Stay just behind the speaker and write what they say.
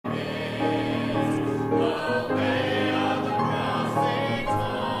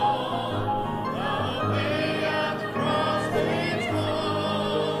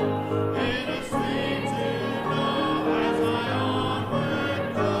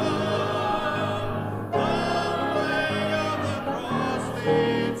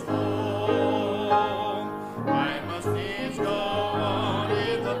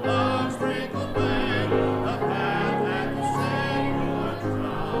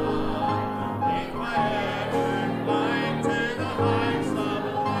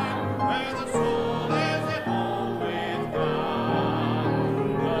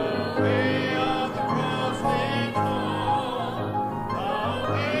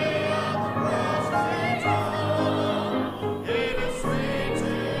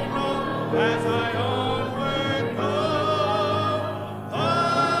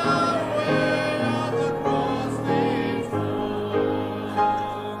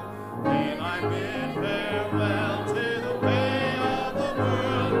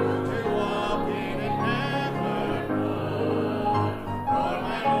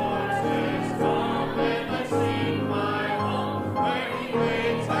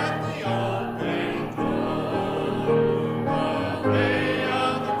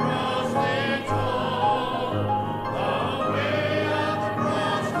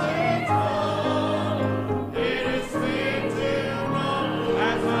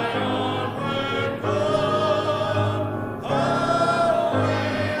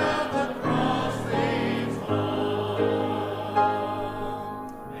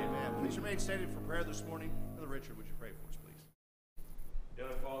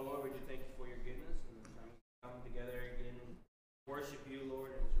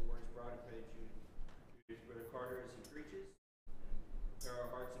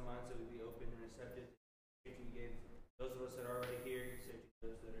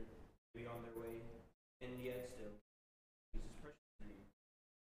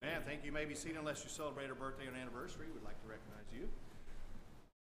Thank you. You may be seated unless you celebrate a birthday or an anniversary. We'd like to recognize you.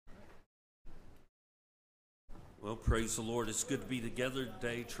 Well, praise the Lord. It's good to be together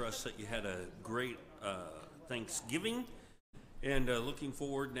today. Trust that you had a great Thanksgiving. And looking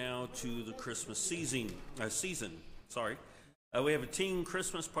forward now to the Christmas season. We have a teen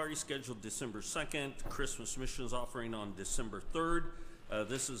Christmas party scheduled December 2nd. Christmas missions offering on December 3rd.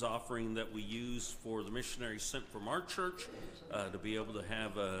 This is offering that we use for the missionaries sent from our church to be able to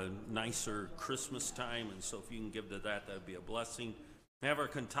have a nicer Christmas time. And so if you can give to that, that would be a blessing. We have our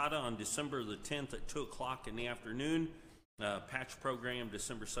cantata on December the 10th at 2 o'clock in the afternoon. Patch program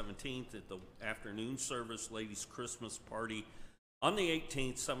December 17th at the afternoon service. Ladies' Christmas party on the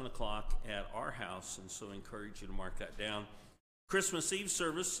 18th, 7 o'clock at our house. And so I encourage you to mark that down. Christmas Eve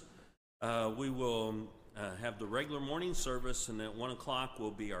service, we will have the regular morning service, and at 1 o'clock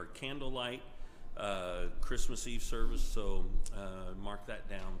will be our candlelight Christmas Eve service. So mark that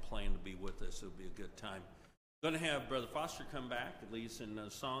down. Plan to be with us. It'll be a good time. Going to have Brother Foster come back and lead us in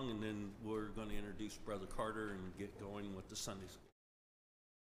a song, and then we're going to introduce Brother Carter and get going with the Sunday school.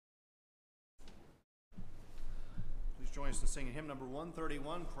 Please join us in singing hymn number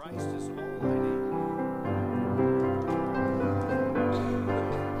 131, Christ is All I Need.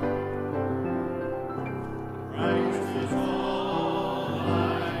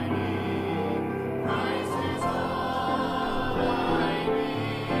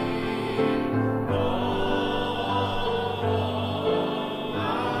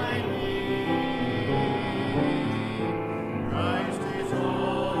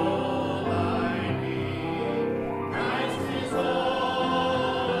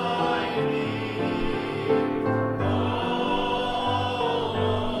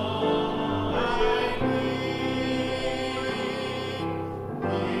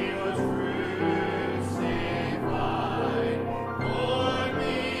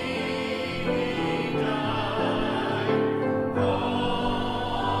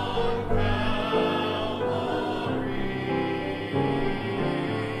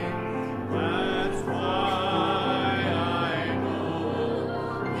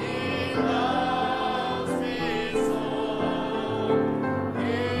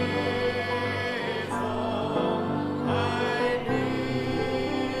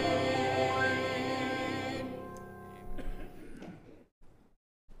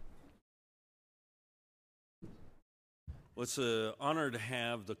 Well, it's an honor to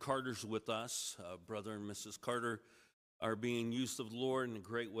have the Carters with us. Brother and Mrs. Carter are being used of the Lord in a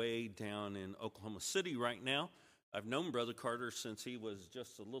great way down in Oklahoma City right now. I've known Brother Carter since he was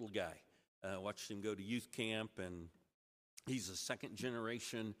just a little guy. Watched him go to youth camp, and he's a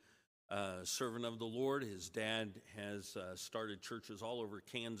second-generation servant of the Lord. His dad has started churches all over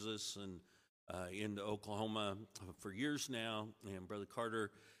Kansas and into Oklahoma for years now, and Brother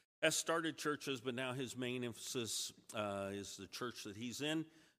Carter has started churches, but now his main emphasis is the church that he's in.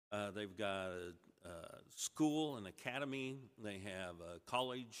 They've got a school, an academy. They have a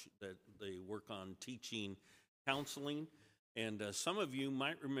college that they work on teaching counseling. And some of you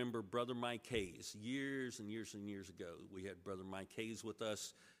might remember Brother Mike Hayes. Years and years and years ago, we had Brother Mike Hayes with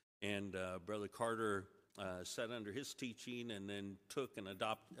us, and Brother Carter sat under his teaching and then took and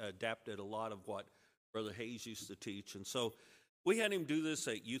adapted a lot of what Brother Hayes used to teach. And so we had him do this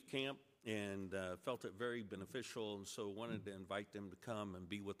at youth camp and felt it very beneficial, and so wanted to invite them to come and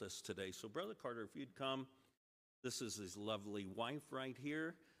be with us today. So Brother Carter, if you'd come, this is his lovely wife right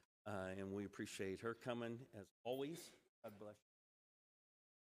here, and we appreciate her coming as always. God bless you.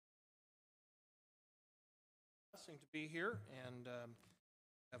 Blessing to be here, and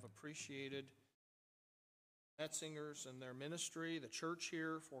have appreciated Metzingers and their ministry, the church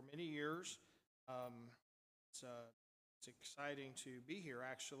here for many years. It's exciting to be here,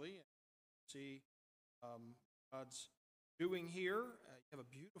 actually, and see God's doing here. You have a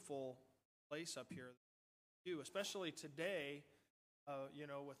beautiful place up here, especially today.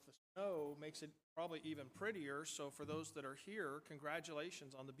 With the snow, makes it probably even prettier. So for those that are here,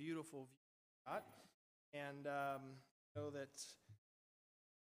 congratulations on the beautiful view you got. And know that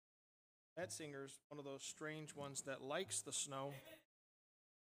singer's one of those strange ones that likes the snow.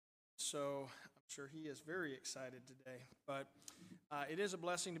 So I'm sure he is very excited today. But it is a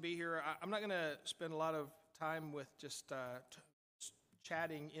blessing to be here. I'm not going to spend a lot of time with just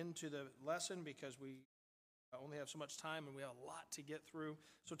chatting into the lesson because we only have so much time and we have a lot to get through.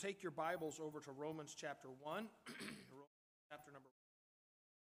 So take your Bibles over to Romans chapter 1. Romans chapter number 1.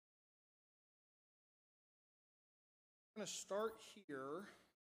 I'm going to start here.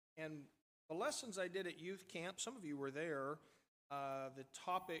 And the lessons I did at youth camp, some of you were there. The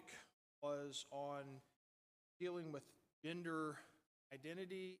topic was on dealing with gender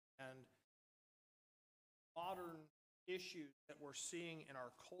identity and modern issues that we're seeing in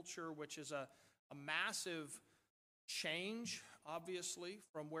our culture, which is a massive change, obviously,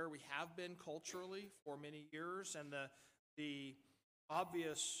 from where we have been culturally for many years, and the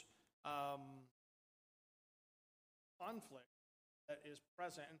obvious conflict that is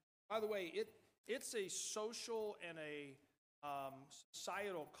present. And by the way, it's a social and a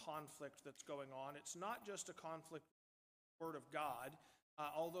societal conflict that's going on. It's not just a conflict with the Word of God,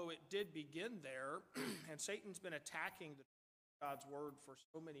 although it did begin there, and Satan's been attacking God's Word for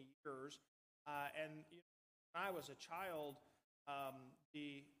so many years. And when I was a child,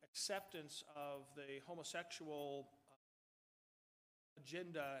 the acceptance of the homosexual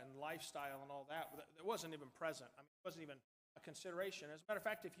agenda and lifestyle and all that, it wasn't even present. I mean, it wasn't even a consideration. As a matter of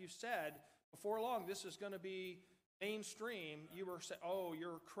fact, if you said, before long, this is going to be mainstream, you were saying, oh,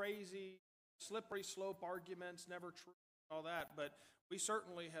 you're crazy, slippery slope arguments, never true, all that. But we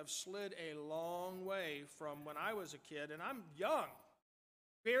certainly have slid a long way from when I was a kid, and I'm young.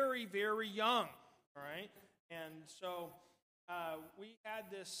 Very, very young, all right? And so we had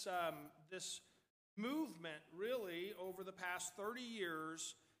this movement, really, over the past 30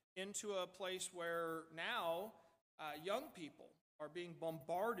 years into a place where now young people are being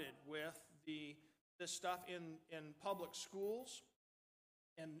bombarded with this stuff in public schools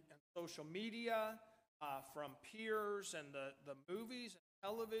and social media, from peers and the movies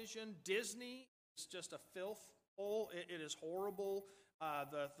and television. Disney is just a filth hole. It is horrible.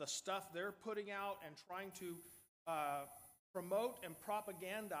 The stuff they're putting out and trying to promote and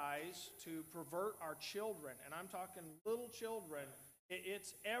propagandize to pervert our children. And I'm talking little children.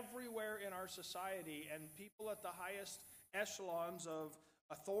 It's everywhere in our society, and people at the highest echelons of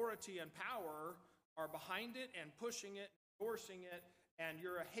authority and power are behind it and pushing it, endorsing it, and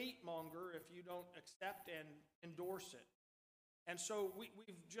you're a hate monger if you don't accept and endorse it. And so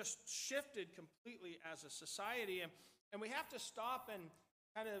we've just shifted completely as a society, and we have to stop and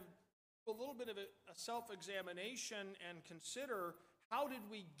kind of do a little bit of a self-examination and consider, how did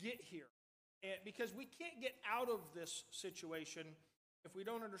we get here? Because we can't get out of this situation if we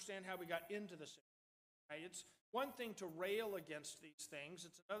don't understand how we got into the situation. Right? It's one thing to rail against these things.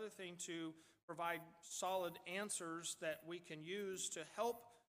 It's another thing to provide solid answers that we can use to help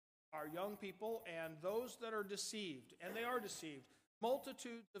our young people and those that are deceived. And they are deceived.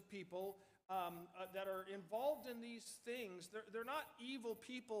 Multitudes of people that are involved in these things, they're not evil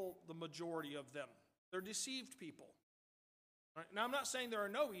people, the majority of them. They're deceived people. Right? Now, I'm not saying there are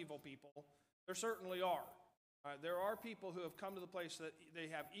no evil people. There certainly are. There are people who have come to the place that they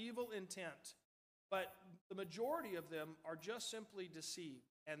have evil intent, but the majority of them are just simply deceived,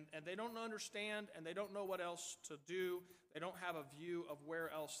 and they don't understand, and they don't know what else to do. They don't have a view of where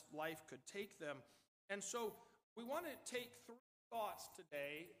else life could take them. And so we want to take three thoughts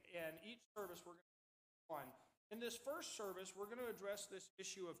today, and each service we're going to do one. In this first service, we're going to address this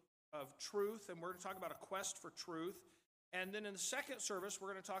issue of truth, and we're going to talk about a quest for truth. And then in the second service,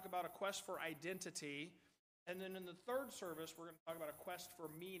 we're going to talk about a quest for identity. And then in the third service, we're going to talk about a quest for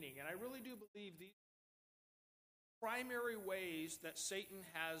meaning. And I really do believe these primary ways that Satan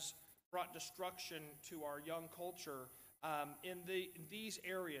has brought destruction to our young culture in these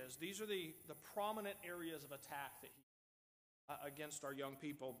areas. These are the prominent areas of attack that he against our young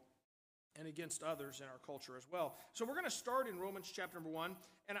people and against others in our culture as well. So we're going to start in Romans chapter number 1.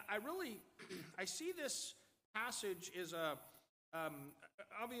 And I see this passage is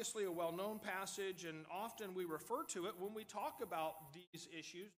obviously a well-known passage, and often we refer to it when we talk about these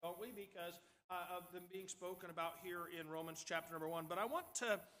issues, don't we? Because of them being spoken about here in Romans chapter number 1. But I want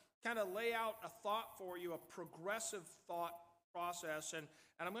to kind of lay out a thought for you, a progressive thought process, and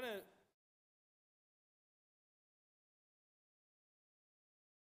I'm going to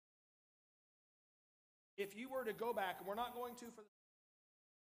if you were to go back, and we're not going to for the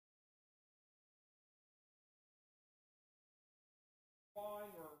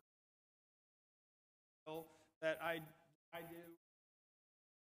or that I do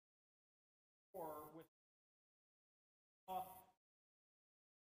or with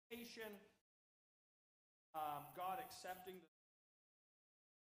patient, God accepting the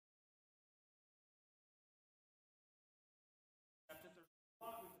accepted. There's a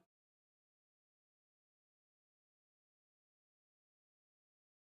lot with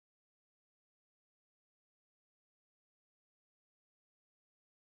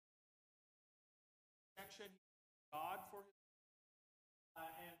section God for his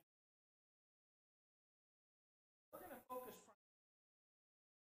and we're going to focus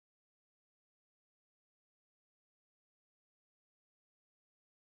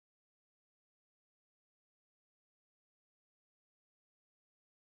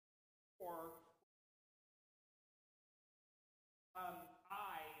for I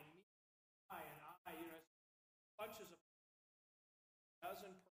and I, you know, bunches of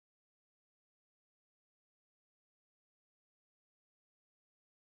dozen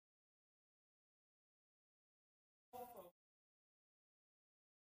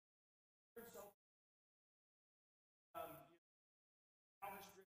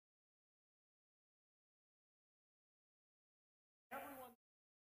everyone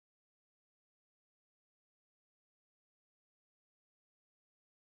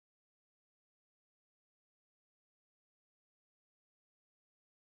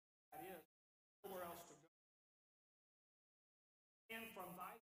that is nowhere else to go. And from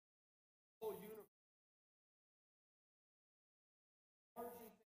thy whole universe.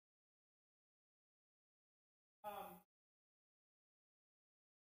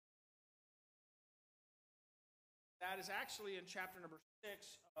 That is actually in chapter number 6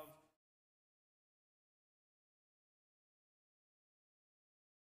 of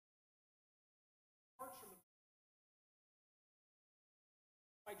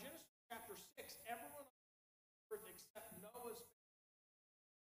by Genesis chapter 6, everyone on earth except Noah's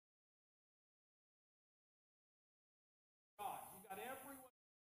God. You got everyone.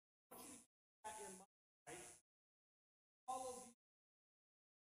 I want you to keep that in mind, right? All of you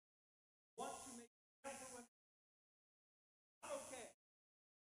want to make everyone okay.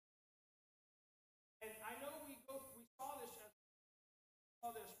 And I know we saw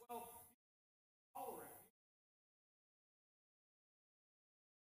this well, tolerant.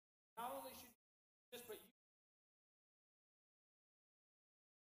 Not only should you do this, but you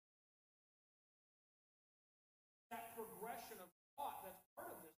that progression of thought that's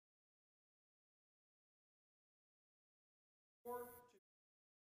part of this. Or to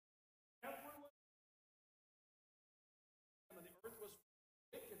everyone and the earth was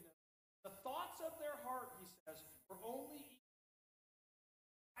wickedness. The thoughts of their heart, he says, were only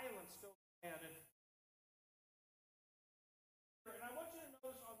violence filled with man. And I want you to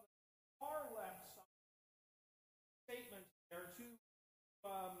notice on the far left side statement, there are two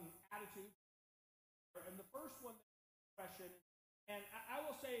attitudes. And the first one, depression. And I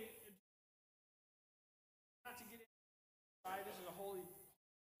will say, not to get into this is a wholly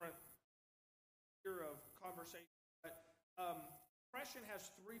different sphere of conversation, but depression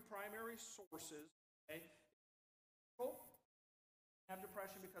has three primary sources. Okay, people have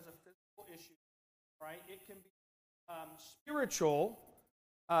depression because of physical issues, right? It can be spiritual.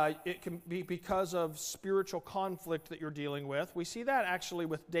 It can be because of spiritual conflict that you're dealing with. We see that actually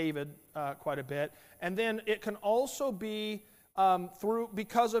with David quite a bit. And then it can also be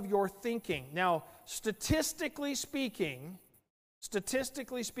because of your thinking. Now, statistically speaking,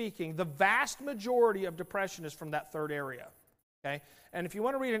 the vast majority of depression is from that third area. Okay, and if you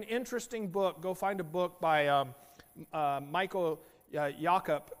want to read an interesting book, go find a book by Michael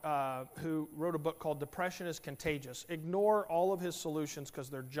Jakob, who wrote a book called "Depression is Contagious." Ignore all of his solutions because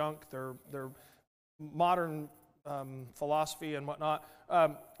they're junk. They're modern philosophy and whatnot.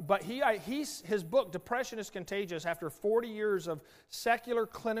 But his book "Depression is Contagious," after 40 years of secular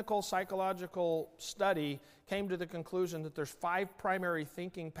clinical psychological study, came to the conclusion that there's 5 primary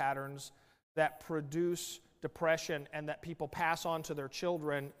thinking patterns that produce depression and that people pass on to their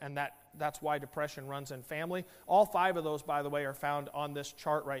children, and that's why depression runs in family. All 5 of those, by the way, are found on this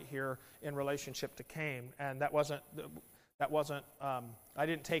chart right here in relationship to Cain, and that wasn't I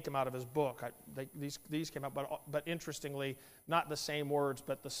didn't take them out of his book. These came out, but interestingly, not the same words,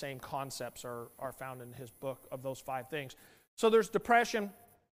 but the same concepts are found in his book of those 5 things. So there's depression,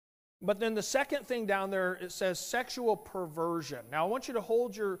 but then the second thing down there, it says sexual perversion. Now I want you to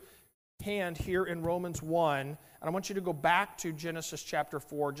hold your hand here in Romans 1, and I want you to go back to Genesis chapter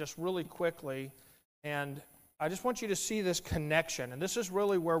 4 just really quickly, And I just want you to see this connection. And this is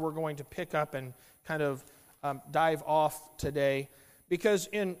really where we're going to pick up and kind of dive off today. Because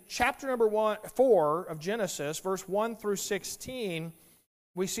in chapter number 4 of Genesis, verse 1 through 16,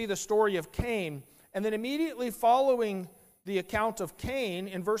 we see the story of Cain. And then immediately following the account of Cain,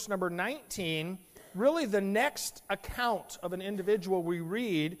 in verse number 19, really the next account of an individual we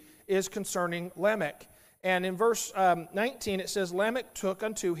read is concerning Lamech. And in verse 19 it says, Lamech took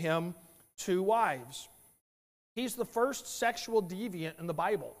unto him 2 wives. He's the first sexual deviant in the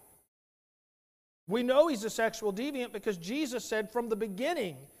Bible. We know he's a sexual deviant because Jesus said from the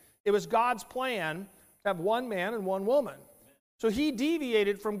beginning it was God's plan to have one man and one woman. So he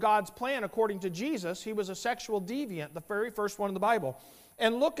deviated from God's plan according to Jesus. He was a sexual deviant, the very first one in the Bible.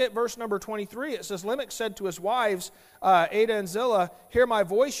 And look at verse number 23. It says, Lamech said to his wives, Adah and Zillah, hear my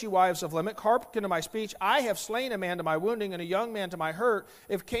voice, you wives of Lamech, hearken to my speech. I have slain a man to my wounding and a young man to my hurt.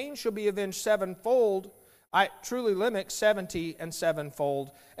 If Cain shall be avenged sevenfold, truly Lamech 70 and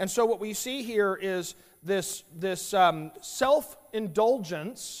sevenfold. And so what we see here is this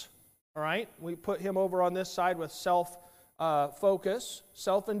self-indulgence, all right? We put him over on this side with self-focus,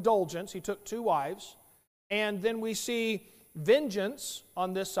 self-indulgence. He took 2 wives. And then we see vengeance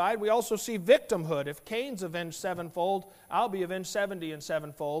on this side. We also see victimhood. If Cain's avenged sevenfold, I'll be avenged 70 and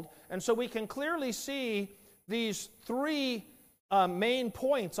sevenfold. And so we can clearly see these 3 main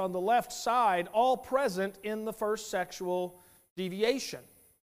points on the left side all present in the first sexual deviation.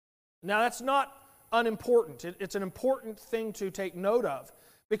 Now that's not unimportant. It's an important thing to take note of.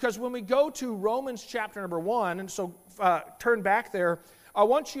 Because when we go to Romans chapter number 1, and so turn back there, I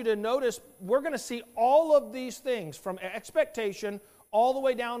want you to notice we're going to see all of these things from expectation all the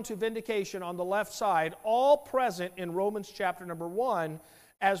way down to vindication on the left side, all present in Romans chapter number 1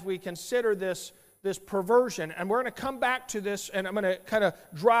 as we consider this perversion. And we're going to come back to this, and I'm going to kind of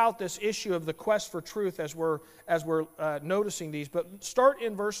draw out this issue of the quest for truth as we're noticing these. But start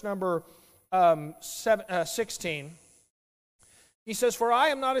in verse number 16. He says, For I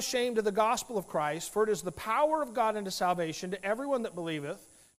am not ashamed of the gospel of Christ, for it is the power of God unto salvation to everyone that believeth,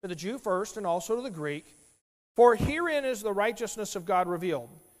 to the Jew first, and also to the Greek. For herein is the righteousness of God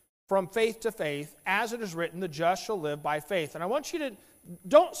revealed, from faith to faith, as it is written, the just shall live by faith. And I want you to,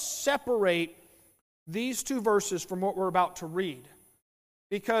 don't separate these 2 verses from what we're about to read,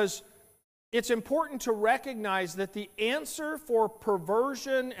 because it's important to recognize that the answer for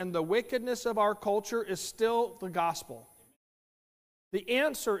perversion and the wickedness of our culture is still the gospel. The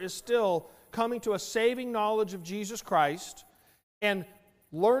answer is still coming to a saving knowledge of Jesus Christ and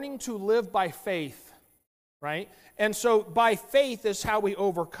learning to live by faith, right? And so by faith is how we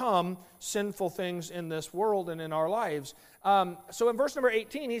overcome sinful things in this world and in our lives. So in verse number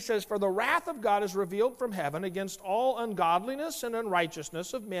 18, he says, For the wrath of God is revealed from heaven against all ungodliness and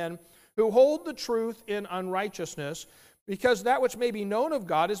unrighteousness of men who hold the truth in unrighteousness, because that which may be known of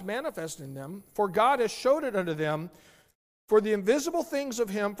God is manifest in them. For God has showed it unto them. For the invisible things of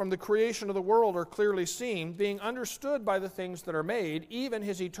him from the creation of the world are clearly seen, being understood by the things that are made, even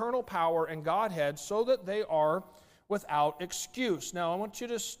his eternal power and Godhead, so that they are without excuse. Now, I want you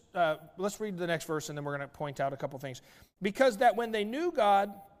to, let's read the next verse, and then we're going to point out a couple things. Because that when they knew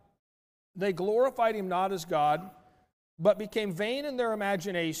God, they glorified him not as God, but became vain in their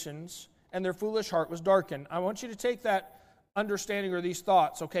imaginations, and their foolish heart was darkened. I want you to take that understanding or these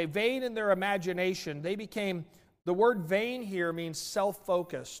thoughts, okay? Vain in their imagination. They became... The word vain here means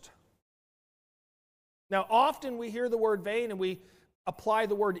self-focused. Now, often we hear the word vain and we apply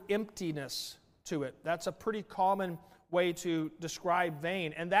the word emptiness to it. That's a pretty common way to describe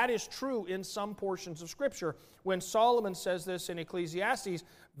vain. And that is true in some portions of Scripture. When Solomon says this in Ecclesiastes,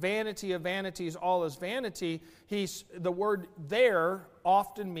 vanity of vanities, all is vanity, the word there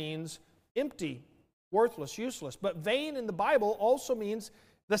often means empty, worthless, useless. But vain in the Bible also means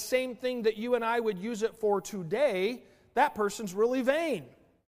the same thing that you and I would use it for today. That person's really vain.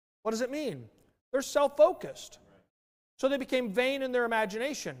 What does it mean? They're self-focused. So they became vain in their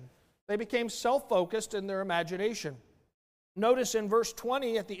imagination. They became self-focused in their imagination. Notice in verse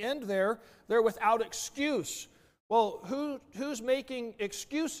 20 at the end there, they're without excuse. Well, who's making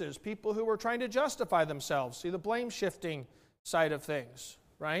excuses? People who are trying to justify themselves. See the blame-shifting side of things,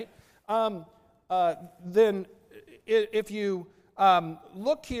 right? Then if you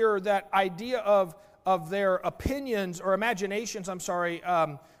look here, that idea of their opinions or imaginations,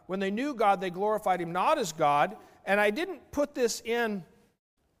 when they knew God, they glorified him not as God. And I didn't put this in,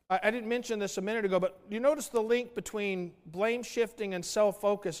 I didn't mention this a minute ago, but you notice the link between blame shifting and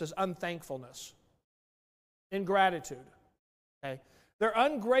self-focus is unthankfulness, ingratitude. Okay? They're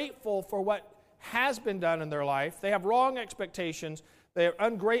ungrateful for what has been done in their life. They have wrong expectations. They're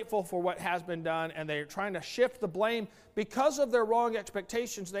ungrateful for what has been done, and they're trying to shift the blame. Because of their wrong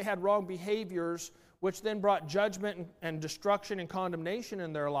expectations, they had wrong behaviors, which then brought judgment and destruction and condemnation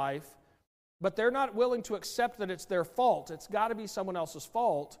in their life. But they're not willing to accept that it's their fault. It's got to be someone else's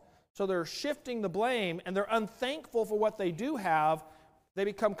fault. So they're shifting the blame, and they're unthankful for what they do have. They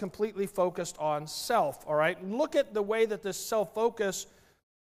become completely focused on self, all right? And look at the way that this self-focus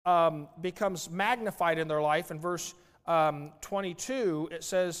becomes magnified in their life. In verse 22, it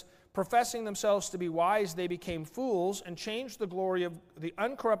says, professing themselves to be wise, they became fools and changed the glory of the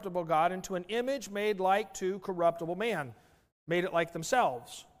uncorruptible God into an image made like to corruptible man. Made it like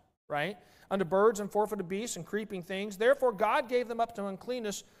themselves, right? Unto birds and four-footed beasts and creeping things. Therefore God gave them up to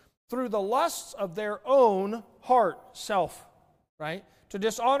uncleanness through the lusts of their own heart, self, right? To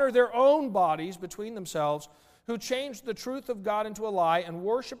dishonor their own bodies between themselves, who changed the truth of God into a lie and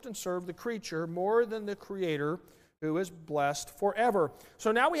worshipped and served the creature more than the Creator, who is blessed forever.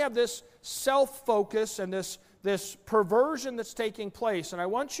 So now we have this self-focus and this perversion that's taking place. And I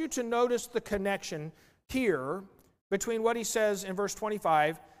want you to notice the connection here between what he says in verse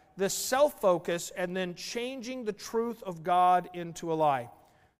 25, this self-focus, and then changing the truth of God into a lie.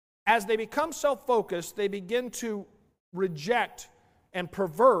 As they become self-focused, they begin to reject and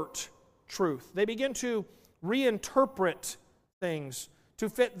pervert truth. They begin to reinterpret things to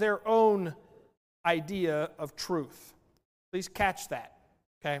fit their own idea of truth. Please catch that,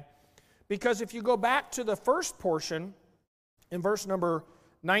 okay? Because if you go back to the first portion, in verse number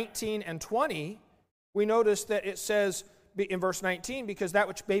 19 and 20, we notice that it says in verse 19, because that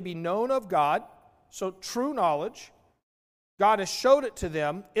which may be known of God, so true knowledge, God has showed it to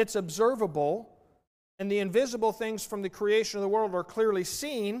them, it's observable, and the invisible things from the creation of the world are clearly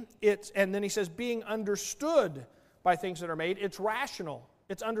seen. And then he says, being understood by things that are made, it's rational,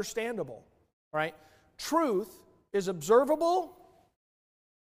 it's understandable, right? Truth is observable,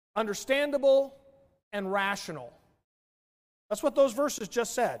 understandable, and rational. That's what those verses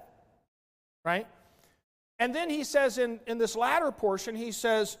just said, right? And then he says in this latter portion, he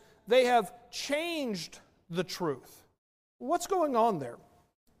says, they have changed the truth. What's going on there?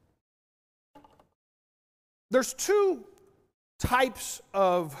 There's two types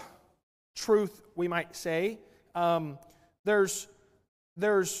of truth, we might say. There's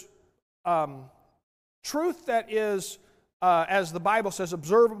truth that is, as the Bible says,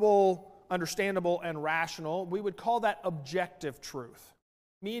 observable, understandable, and rational. We would call that objective truth,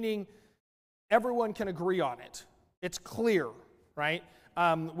 meaning everyone can agree on it. It's clear, right?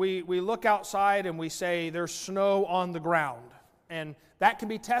 We look outside and we say there's snow on the ground, and that can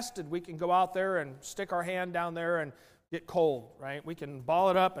be tested. We can go out there and stick our hand down there and get cold, right? We can ball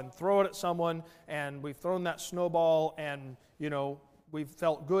it up and throw it at someone, and we've thrown that snowball, and we've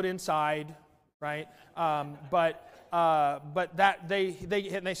felt good inside, right? But that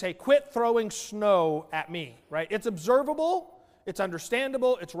they say, quit throwing snow at me, right? It's observable, it's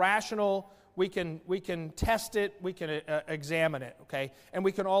understandable, it's rational. We can test it, we can examine it, okay? And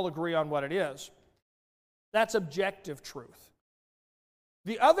we can all agree on what it is. That's objective truth.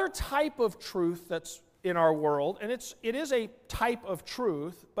 The other type of truth that's in our world, and it is a type of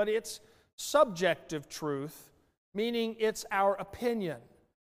truth, but it's subjective truth, meaning it's our opinion.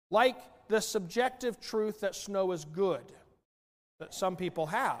 Like the subjective truth that snow is good, that some people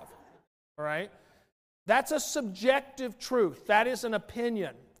have, all right? That's a subjective truth. That is an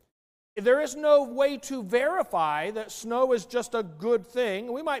opinion. There is no way to verify that snow is just a good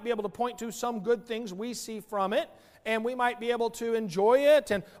thing. We might be able to point to some good things we see from it, and we might be able to enjoy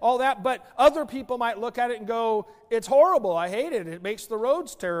it and all that, but other people might look at it and go, it's horrible, I hate it, it makes the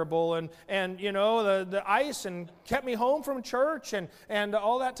roads terrible, and the ice, and kept me home from church, and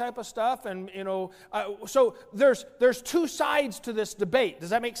all that type of stuff, and so there's two sides to this debate. Does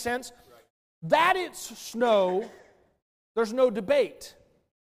that make sense? Right. That it's snow, there's no debate.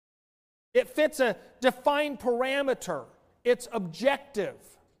 It fits a defined parameter. It's objective.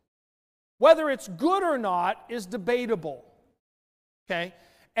 Whether it's good or not is debatable. Okay?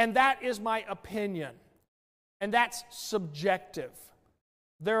 And that is my opinion. And that's subjective.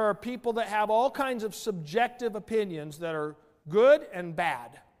 There are people that have all kinds of subjective opinions that are good and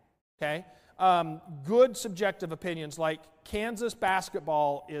bad. Okay? Good subjective opinions like Kansas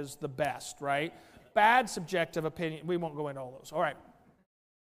basketball is the best, right? Bad subjective opinion, we won't go into all those. All right.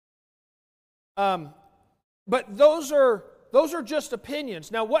 But those are just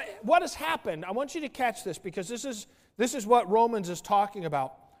opinions. Now, what has happened? I want you to catch this, because this is what Romans is talking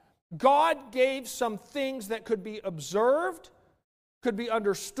about. God gave some things that could be observed, could be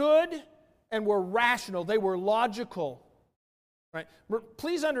understood, and were rational. They were logical. Right?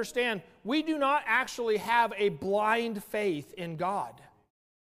 Please understand, we do not actually have a blind faith in God.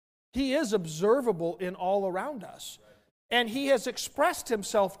 He is observable in all around us. And He has expressed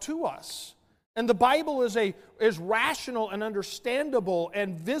Himself to us. And the Bible is rational and understandable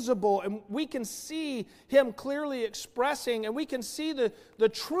and visible, and we can see Him clearly expressing, and we can see the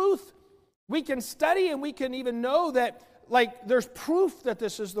truth. We can study, and we can even know that, like, there's proof that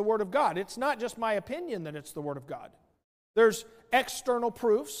this is the Word of God. It's not just my opinion that it's the Word of God. There's external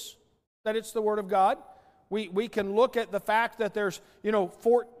proofs that it's the Word of God. We can look at the fact that there's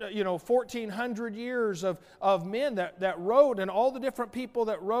 1,400 years of men that wrote, and all the different people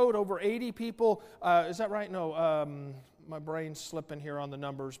that wrote, over 80 people. Is that right? No, my brain's slipping here on the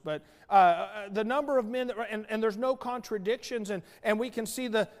numbers. But the number of men, and there's no contradictions, and we can see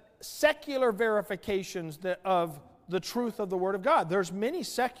the secular verifications of the truth of the Word of God. There's many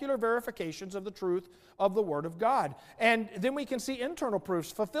secular verifications of the truth of the Word of God. And then we can see internal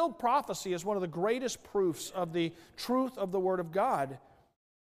proofs. Fulfilled prophecy is one of the greatest proofs of the truth of the Word of God.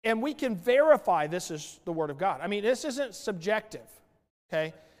 And we can verify this is the Word of God. I mean, this isn't subjective,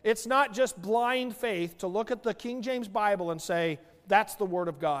 okay? It's not just blind faith to look at the King James Bible and say, that's the Word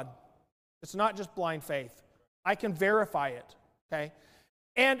of God. It's not just blind faith. I can verify it, okay?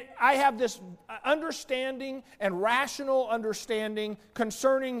 And I have this understanding and rational understanding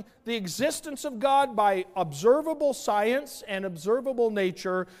concerning the existence of God by observable science and observable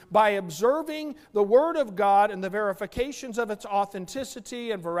nature, by observing the Word of God and the verifications of its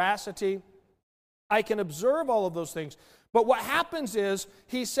authenticity and veracity. I can observe all of those things. But what happens is,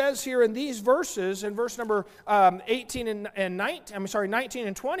 he says here in these verses, in verse number 19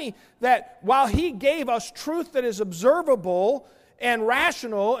 and 20, that while He gave us truth that is observable and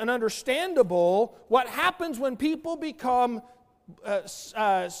rational and understandable, what happens when people become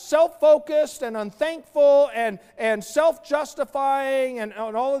self-focused and unthankful and self-justifying and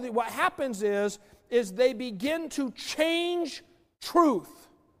all of the, what happens is they begin to change truth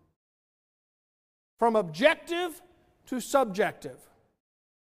from objective to subjective.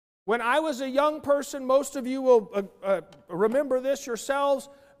 When I was a young person, most of you will remember this yourselves,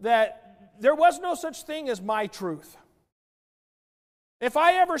 that there was no such thing as my truth. If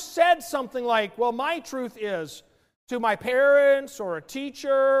I ever said something like, well, my truth is, to my parents or a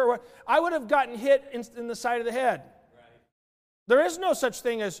teacher, I would have gotten hit in the side of the head. Right. There is no such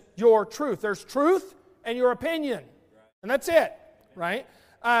thing as your truth. There's truth and your opinion. Right. And that's it, right?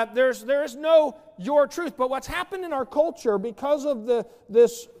 There is no your truth. But what's happened in our culture, because of and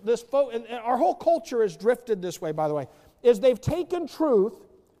our whole culture has drifted this way, by the way, is they've taken truth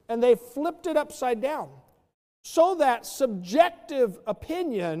and they've flipped it upside down, so that subjective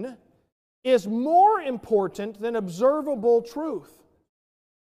opinion is more important than observable truth.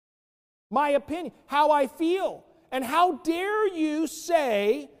 My opinion, how I feel. And how dare you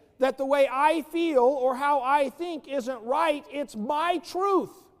say that the way I feel or how I think isn't right? It's my truth.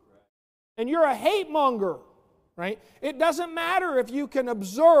 And you're a hate monger, right? It doesn't matter if you can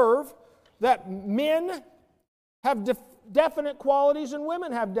observe that men have definite qualities and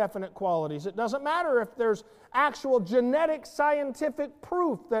women have definite qualities. It doesn't matter if there's actual genetic scientific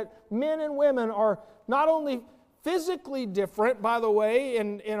proof that men and women are not only physically different, by the way,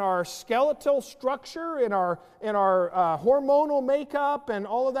 in our skeletal structure, in our hormonal makeup and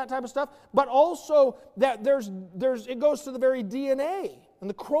all of that type of stuff, but also that it goes to the very DNA and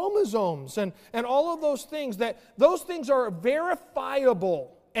the chromosomes and all of those things, that those things are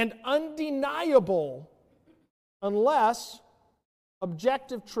verifiable and undeniable unless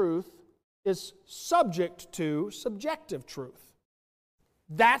objective truth is subject to subjective truth.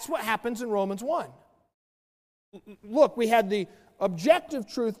 That's what happens in Romans 1. Look, we had the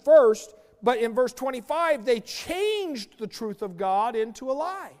objective truth first, but in verse 25, they changed the truth of God into a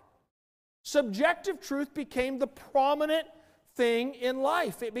lie. Subjective truth became the prominent thing in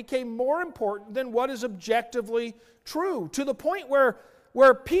life. It became more important than what is objectively true, to the point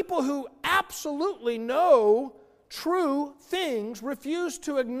where people who absolutely know true things refuse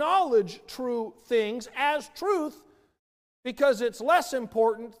to acknowledge true things as truth because it's less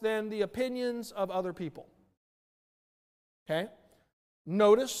important than the opinions of other people. Okay?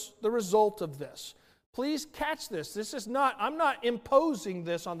 Notice the result of this. Please catch this. I'm not imposing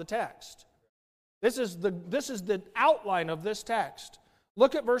this on the text. This is the outline of this text.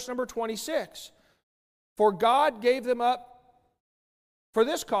 Look at verse number 26. For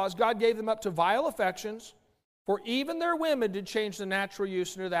this cause God gave them up to vile affections, for even their women did change the natural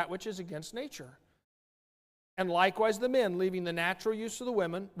use into that which is against nature. And likewise the men, leaving the natural use of the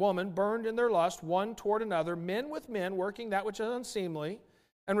woman, burned in their lust one toward another, men with men, working that which is unseemly,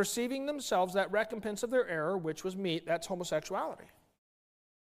 and receiving themselves that recompense of their error, which was meat. That's homosexuality.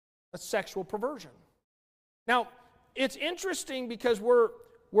 That's sexual perversion. Now, it's interesting because we're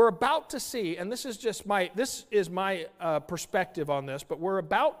about to see, and this is my perspective on this, but we're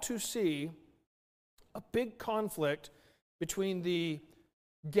about to see a big conflict between the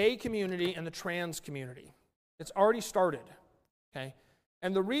gay community and the trans community. It's already started, okay?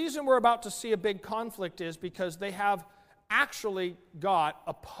 And the reason we're about to see a big conflict is because they have actually got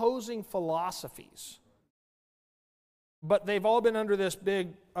opposing philosophies. But they've all been under this big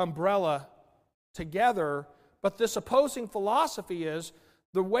umbrella together. But this opposing philosophy is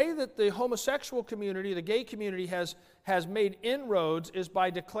the way that the homosexual community, the gay community has made inroads is by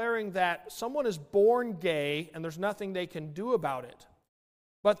declaring that someone is born gay and there's nothing they can do about it.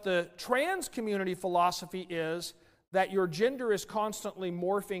 But the trans community philosophy is that your gender is constantly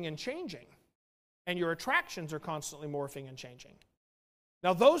morphing and changing, and your attractions are constantly morphing and changing.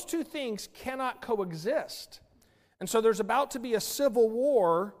 Now, those two things cannot coexist. And so there's about to be a civil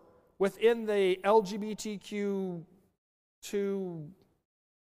war within the LGBTQ2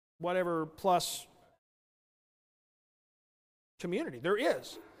 whatever plus community. There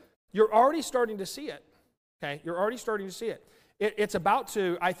is. You're already starting to see it. Okay? You're already starting to see it. It's about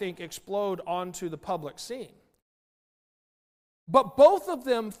to, I think, explode onto the public scene. But both of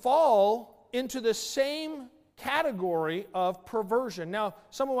them fall into the same category of perversion. Now,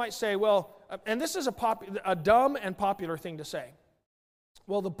 someone might say, well, and this is a dumb and popular thing to say.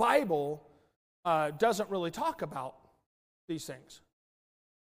 Well, the Bible doesn't really talk about these things.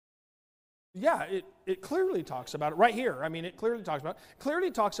 Yeah, it clearly talks about it right here. I mean, it clearly talks about it.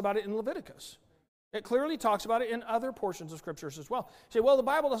 Clearly talks about it in Leviticus. It clearly talks about it in other portions of Scriptures as well. You say, well, the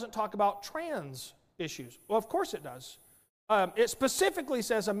Bible doesn't talk about trans issues. Well, of course it does. It specifically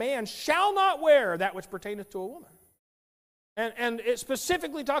says a man shall not wear that which pertaineth to a woman. And it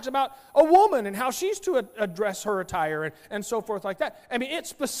specifically talks about a woman and how she's to address her attire and so forth like that. I mean, it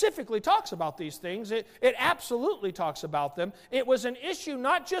specifically talks about these things. It absolutely talks about them. It was an issue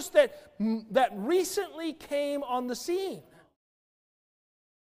not just that recently came on the scene.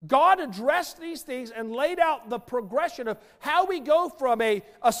 God addressed these things and laid out the progression of how we go from a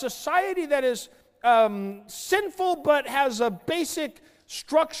society that is sinful but has a basic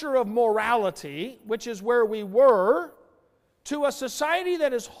structure of morality, which is where we were, to a society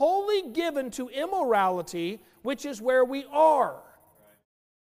that is wholly given to immorality, which is where we are.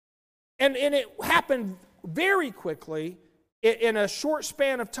 And it happened very quickly in a short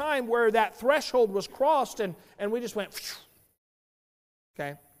span of time where that threshold was crossed and we just went, phew.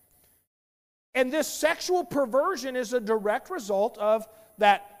 Okay? And this sexual perversion is a direct result of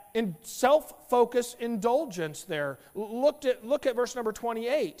that in self-focused indulgence there. Look at verse number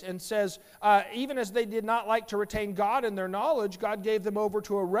 28 and says, even as they did not like to retain God in their knowledge, God gave them over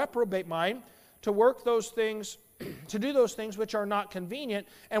to a reprobate mind to work those things, to do those things which are not convenient.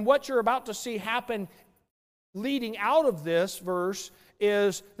 And what you're about to see happen leading out of this verse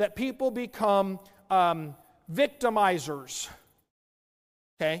is that people become victimizers.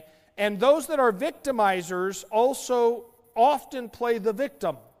 Okay? And those that are victimizers also often play the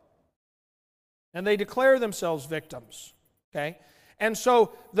victim. And they declare themselves victims. Okay? And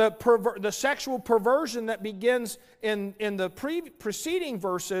so the sexual perversion that begins in the preceding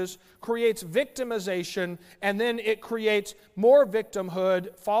verses creates victimization, and then it creates more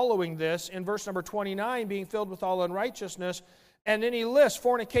victimhood following this. In verse number 29, being filled with all unrighteousness. And then he lists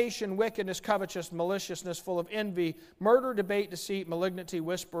fornication, wickedness, covetousness, maliciousness, full of envy, murder, debate, deceit, malignity,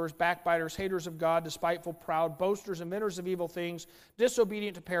 whisperers, backbiters, haters of God, despiteful, proud, boasters, inventors of evil things,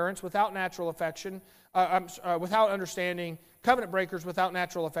 disobedient to parents, without natural affection, without understanding, covenant breakers, without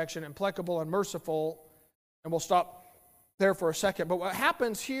natural affection, implacable, unmerciful. And we'll stop there for a second. But what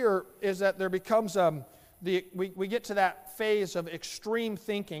happens here is that there becomes we get to that phase of extreme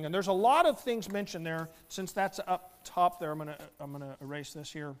thinking, and there's a lot of things mentioned there. Since that's up top there, I'm gonna erase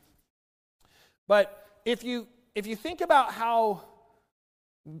this here. But if you think about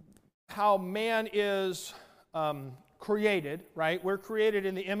how man is created, right? We're created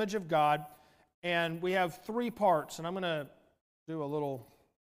in the image of God, and we have three parts. And I'm gonna do a little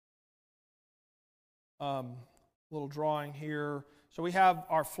drawing here. So we have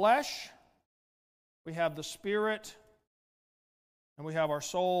our flesh. We have the spirit, and we have our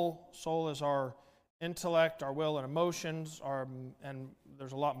soul. Soul is our intellect, our will and emotions, and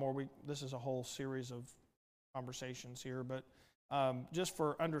there's a lot more. This is a whole series of conversations here, but just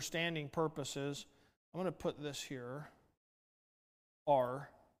for understanding purposes, I'm going to put this here, R,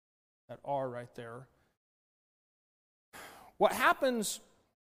 that R right there. What happens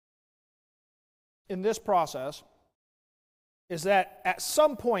in this process is that at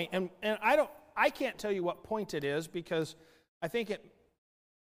some point, and I can't tell you what point it is, because I think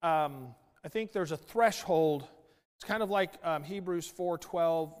there's a threshold. It's kind of like Hebrews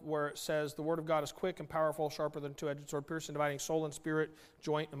 4:12, where it says, the word of God is quick and powerful, sharper than a two-edged sword, piercing, dividing soul and spirit,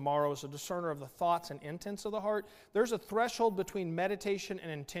 joint and marrow, is a discerner of the thoughts and intents of the heart. There's a threshold between meditation and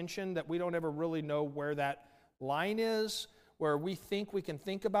intention that we don't ever really know where that line is, where we think we can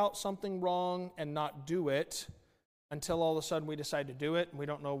think about something wrong and not do it until all of a sudden we decide to do it, and we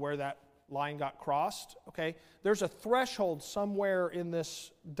don't know where that line got crossed, okay? There's a threshold somewhere in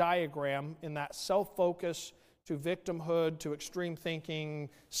this diagram, in that self-focus to victimhood, to extreme thinking,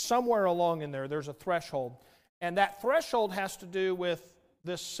 somewhere along in there, there's a threshold. And that threshold has to do with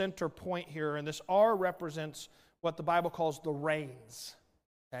this center point here, and this R represents what the Bible calls the reins,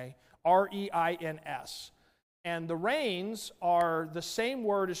 okay? R-E-I-N-S. And the reins are the same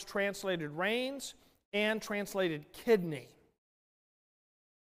word as translated reins and translated kidney.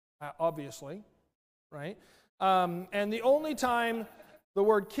 Obviously, right? And the only time the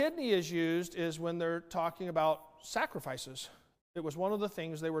word kidney is used is when they're talking about sacrifices. It was one of the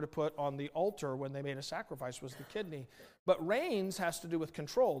things they were to put on the altar when they made a sacrifice, was the kidney. But reins has to do with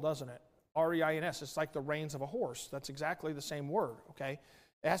control, doesn't it? R-E-I-N-S. It's like the reins of a horse. That's exactly the same word, okay?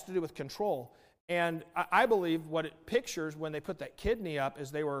 It has to do with control. And I believe what it pictures when they put that kidney up is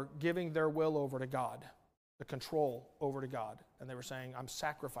they were giving their will over to God, the control over to God. And they were saying, I'm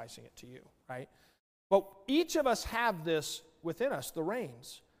sacrificing it to you, right? But each of us have this within us, the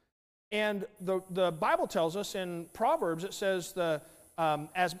reins. And the Bible tells us in Proverbs, it says,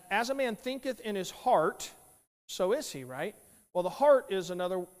 as a man thinketh in his heart, so is he, right? Well, the heart is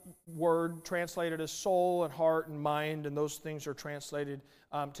another word translated as soul and heart and mind, and those things are translated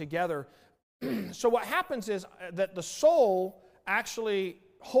together. So what happens is that the soul actually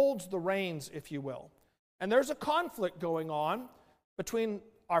holds the reins, if you will. And there's a conflict going on between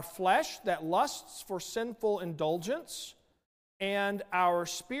our flesh that lusts for sinful indulgence and our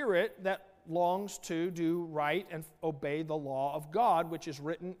spirit that longs to do right and obey the law of God, which is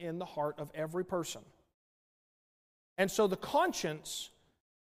written in the heart of every person. And so the conscience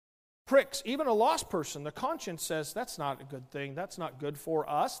pricks, even a lost person, the conscience says, that's not a good thing, that's not good for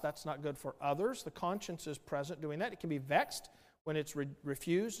us, that's not good for others. The conscience is present doing that. It can be vexed when it's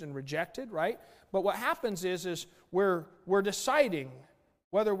refused and rejected, right? But what happens is we're deciding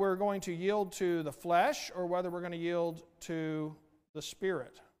whether we're going to yield to the flesh or whether we're going to yield to the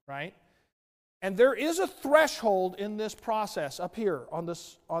Spirit, right? And there is a threshold in this process up here on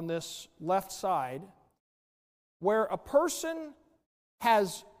this left side where a person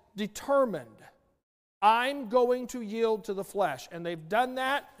has determined, I'm going to yield to the flesh. And they've done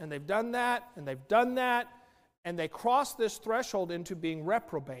that, and they've done that, and they've done that, and they cross this threshold into being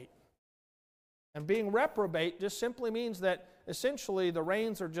reprobate. And being reprobate just simply means that essentially the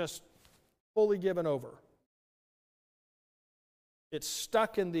reins are just fully given over. It's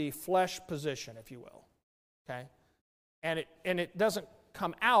stuck in the flesh position, if you will. Okay? And it doesn't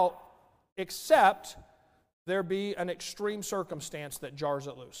come out except there be an extreme circumstance that jars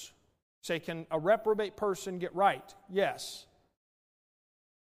it loose. Say, can a reprobate person get right? Yes.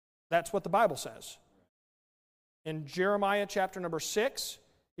 That's what the Bible says. In Jeremiah chapter number 6,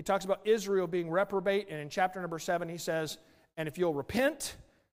 he talks about Israel being reprobate, and in chapter number 7 he says, and if you'll repent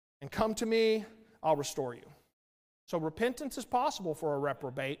and come to me, I'll restore you. So repentance is possible for a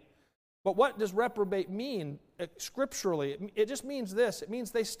reprobate, but what does reprobate mean scripturally? It just means this. It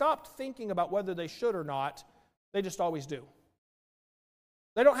means they stopped thinking about whether they should or not. They just always do.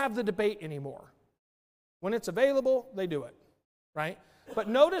 They don't have the debate anymore. When it's available, they do it, right? But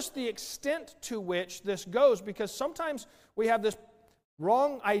notice the extent to which this goes, because sometimes we have this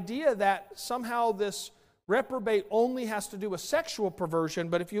wrong idea that somehow this reprobate only has to do with sexual perversion.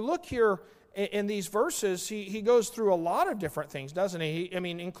 But if you look here in these verses, he goes through a lot of different things, doesn't he? I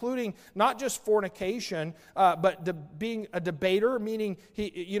mean, including not just fornication, but being a debater, meaning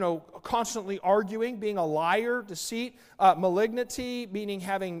constantly arguing, being a liar, deceit, malignity, meaning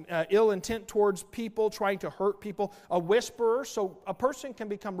having ill intent towards people, trying to hurt people, a whisperer. So a person can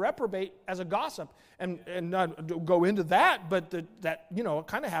become reprobate as a gossip, and not go into that, but that it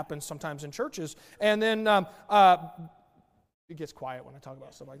kind of happens sometimes in churches. And then it gets quiet when I talk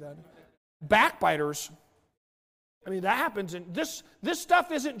about stuff like that. Backbiters, I mean, that happens in this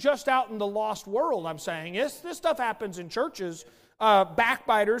stuff isn't just out in the lost world, I'm saying. This stuff happens in churches.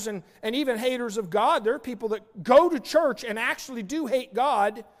 Backbiters and even haters of God. There are people that go to church and actually do hate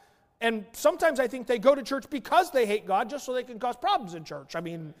God, and sometimes I think they go to church because they hate God, just so they can cause problems in church. I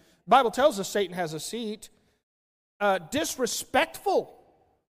mean, the Bible tells us Satan has a seat. Disrespectful,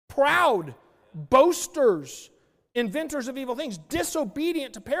 proud, boasters, inventors of evil things,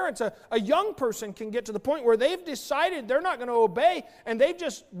 disobedient to parents. A young person can get to the point where they've decided they're not going to obey, and they've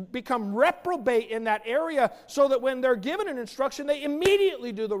just become reprobate in that area, so that when they're given an instruction, they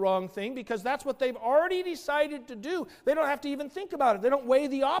immediately do the wrong thing because that's what they've already decided to do. They don't have to even think about it. They don't weigh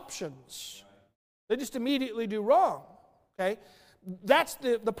the options. They just immediately do wrong. Okay? That's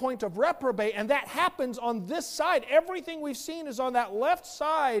the point of reprobate, and that happens on this side. Everything we've seen is on that left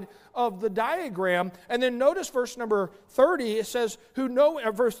side of the diagram. And then notice verse number 30, it says,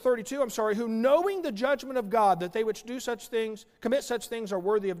 verse 32, who knowing the judgment of God, that they which do such things, commit such things are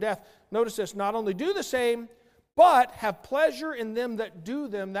worthy of death. Notice this, not only do the same, but have pleasure in them that do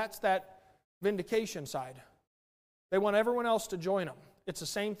them. That's that vindication side. They want everyone else to join them. It's the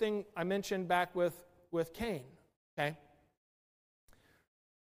same thing I mentioned back with Cain. Okay?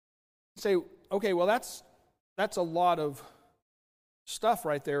 Say, okay, well that's a lot of stuff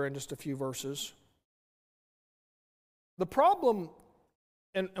right there in just a few verses. The problem,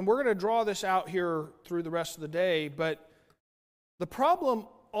 and we're going to draw this out here through the rest of the day, but the problem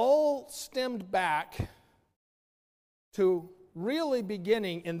all stemmed back to really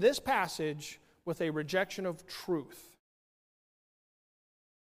beginning in this passage with a rejection of truth.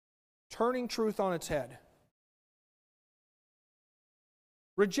 Turning truth on its head.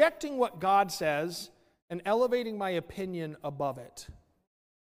 Rejecting what God says and elevating my opinion above it.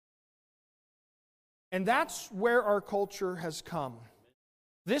 And that's where our culture has come.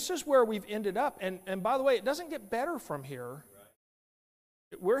 This is where we've ended up. And by the way, it doesn't get better from here.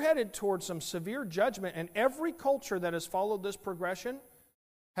 We're headed towards some severe judgment, and every culture that has followed this progression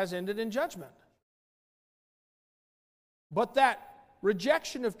has ended in judgment. But that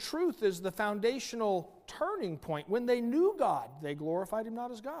rejection of truth is the foundational turning point. When they knew God, they glorified Him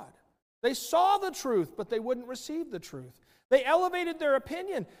not as God. They saw the truth, but they wouldn't receive the truth. They elevated their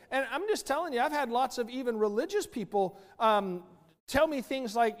opinion. And I'm just telling you, I've had lots of even religious people tell me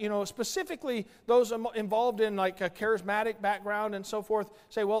things like, specifically those involved in like a charismatic background and so forth,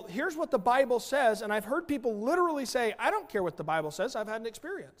 say, well, here's what the Bible says. And I've heard people literally say, I don't care what the Bible says, I've had an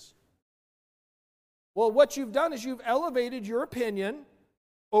experience. Well, what you've done is you've elevated your opinion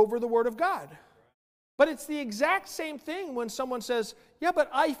over the Word of God. But it's the exact same thing when someone says, yeah, but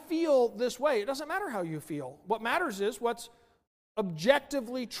I feel this way. It doesn't matter how you feel. What matters is what's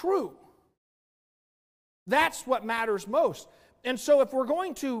objectively true. That's what matters most. And so if we're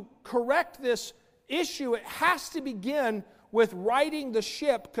going to correct this issue, it has to begin with righting the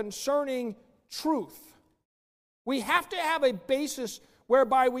ship concerning truth. We have to have a basis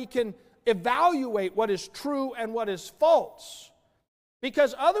whereby we can evaluate what is true and what is false.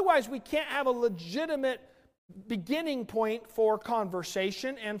 Because otherwise we can't have a legitimate beginning point for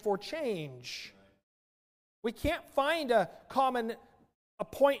conversation and for change. We can't find a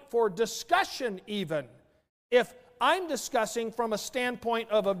point for discussion even. If I'm discussing from a standpoint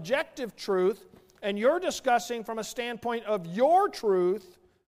of objective truth and you're discussing from a standpoint of your truth,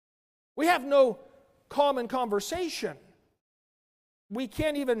 we have no common conversation. We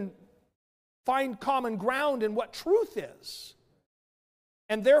can't even find common ground in what truth is.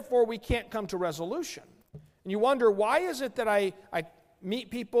 And therefore, we can't come to resolution. And you wonder, why is it that I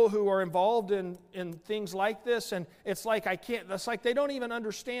meet people who are involved in things like this, and it's like they don't even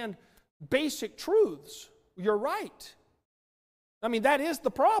understand basic truths. You're right. I mean, that is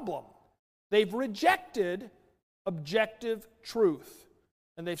the problem. They've rejected objective truth,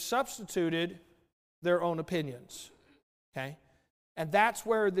 and they've substituted their own opinions. Okay? And that's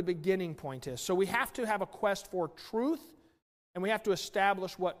where the beginning point is. So we have to have a quest for truth, and we have to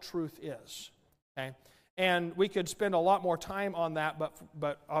establish what truth is. Okay? And we could spend a lot more time on that,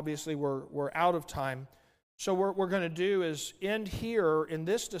 but obviously we're out of time. So what we're going to do is end here in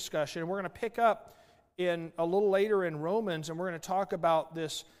this discussion, and we're going to pick up in a little later in Romans, and we're going to talk about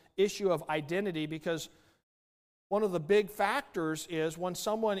this issue of identity, because one of the big factors is when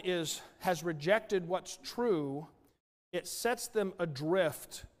someone has rejected what's true, it sets them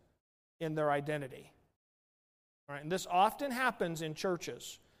adrift in their identity. All right, and this often happens in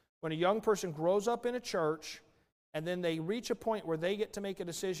churches. When a young person grows up in a church and then they reach a point where they get to make a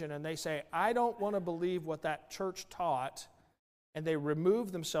decision and they say, I don't want to believe what that church taught, and they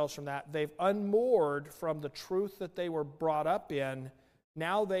remove themselves from that, they've unmoored from the truth that they were brought up in.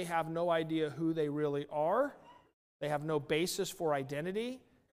 Now they have no idea who they really are. They have no basis for identity,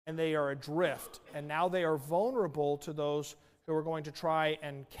 and they are adrift. And now they are vulnerable to those who are going to try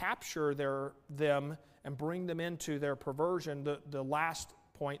and capture them and bring them into their perversion. The last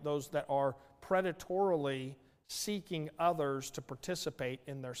point, those that are predatorily seeking others to participate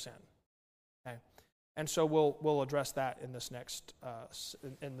in their sin. Okay. And so we'll address that in this next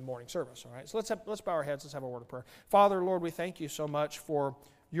in the morning service. All right. So let's bow our heads. Let's have a word of prayer. Father, Lord, we thank you so much for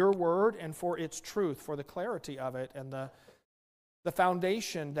your word and for its truth, for the clarity of it and the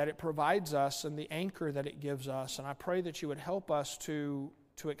foundation that it provides us and the anchor that it gives us. And I pray that you would help us to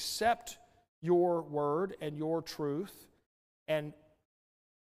accept your word and your truth, and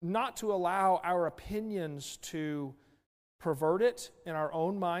not to allow our opinions to pervert it in our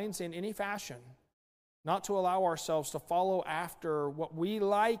own minds in any fashion. Not to allow ourselves to follow after what we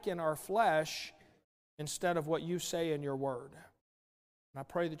like in our flesh instead of what you say in your word. And I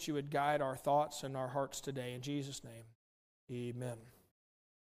pray that you would guide our thoughts and our hearts today. In Jesus' name, amen.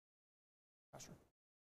 Pastor.